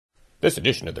This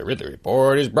edition of the Ridley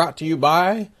Report is brought to you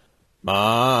by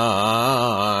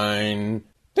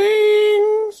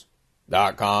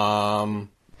mindthings.com.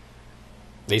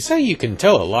 They say you can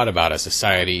tell a lot about a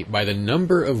society by the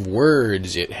number of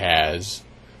words it has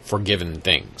for given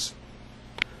things.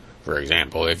 For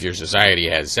example, if your society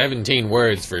has 17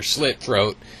 words for slit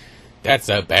throat, that's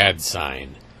a bad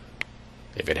sign.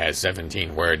 If it has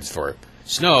 17 words for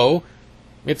snow,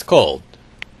 it's cold.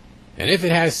 And if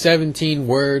it has 17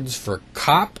 words for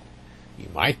cop, you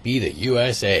might be the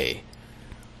USA.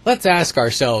 Let's ask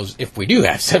ourselves if we do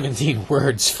have 17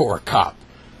 words for cop.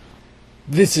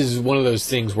 This is one of those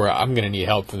things where I'm going to need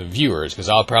help from the viewers, because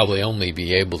I'll probably only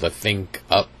be able to think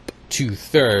up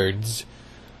 2/3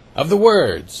 of the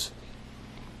words.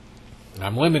 And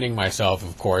I'm limiting myself,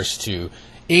 of course, to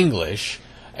English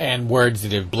and words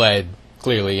that have bled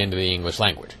clearly into the English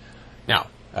language. Now,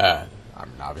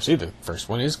 obviously the first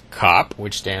one is cop,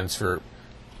 which stands for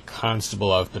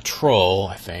Constable of Patrol,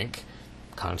 I think.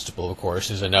 Constable, of course,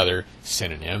 is another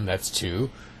synonym. That's 2.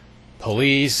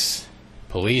 Police,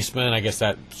 policeman, I guess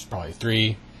that's probably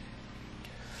 3.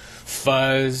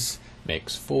 Fuzz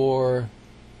makes 4.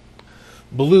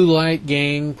 Blue light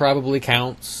gang probably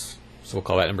counts, so we'll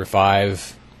call that number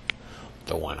 5.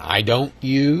 The one I don't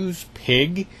use,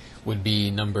 pig, would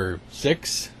be number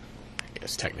 6. I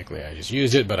guess technically I just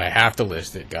used it, but I have to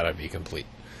list it. Gotta be complete.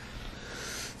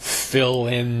 Fill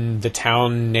in the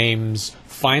town name's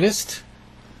finest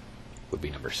would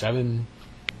be number 7.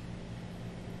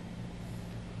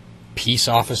 Peace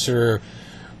officer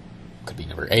could be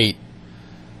number 8.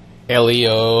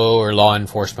 LEO, or law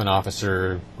enforcement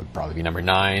officer, would probably be number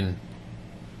 9.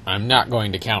 I'm not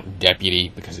going to count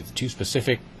deputy because it's too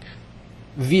specific.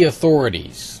 The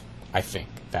authorities, I think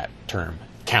that term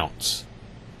counts.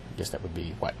 I guess that would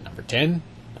be, what, number 10?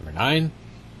 Number 9?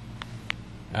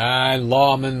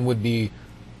 Lawman would be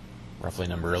roughly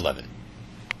number 11.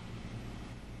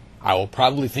 I will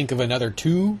probably think of another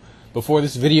 2 before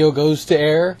this video goes to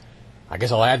air. I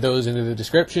guess I'll add those into the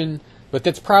description, but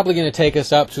that's probably going to take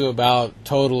us up to about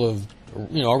total of,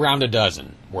 around a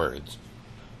dozen words.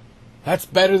 That's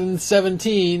better than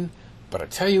 17, but I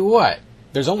tell you what,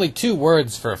 there's only 2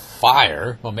 words for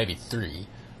fire, well, maybe 3.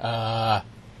 I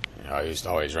used to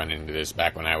always run into this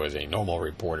back when I was a normal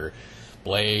reporter.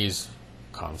 Blaze,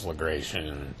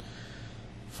 conflagration,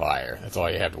 fire. That's all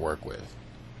you have to work with.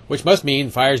 Which must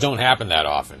mean fires don't happen that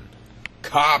often.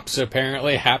 Cops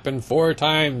apparently happen 4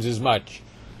 times as much.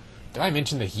 Did I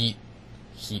mention the heat?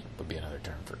 Heat would be another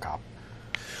term for cop.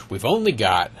 We've only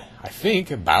got, I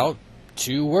think, about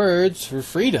 2 words for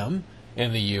freedom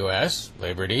in the U.S.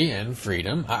 Liberty and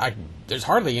freedom. There's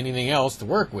hardly anything else to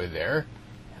work with there.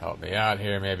 Help me out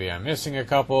here. Maybe I'm missing a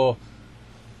couple.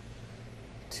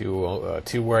 2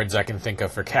 words I can think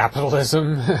of for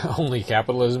capitalism. Only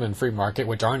capitalism and free market,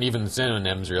 which aren't even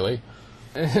synonyms, really.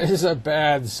 It's a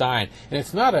bad sign. And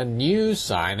it's not a new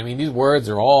sign. I mean, these words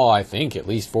are all, I think, at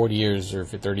least 40 years or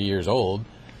 30 years old.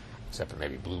 Except for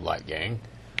maybe blue light gang.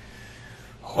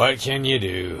 What can you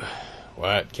do?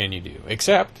 What can you do?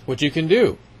 Except what you can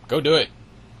do. Go do it.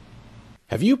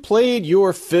 Have you played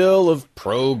your fill of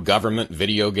pro-government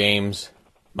video games?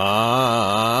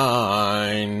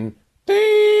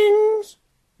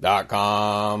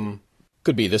 Mindthings.com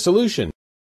could be the solution.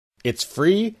 It's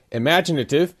free,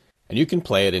 imaginative, and you can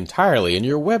play it entirely in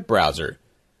your web browser.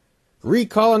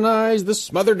 Recolonize the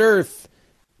smothered earth.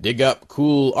 Dig up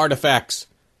cool artifacts.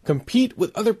 Compete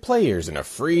with other players in a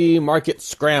free market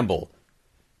scramble.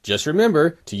 Just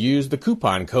remember to use the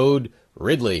coupon code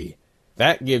RIDLEY.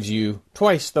 That gives you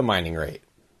twice the mining rate.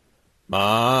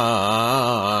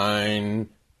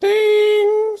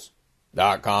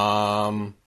 Mindthings.com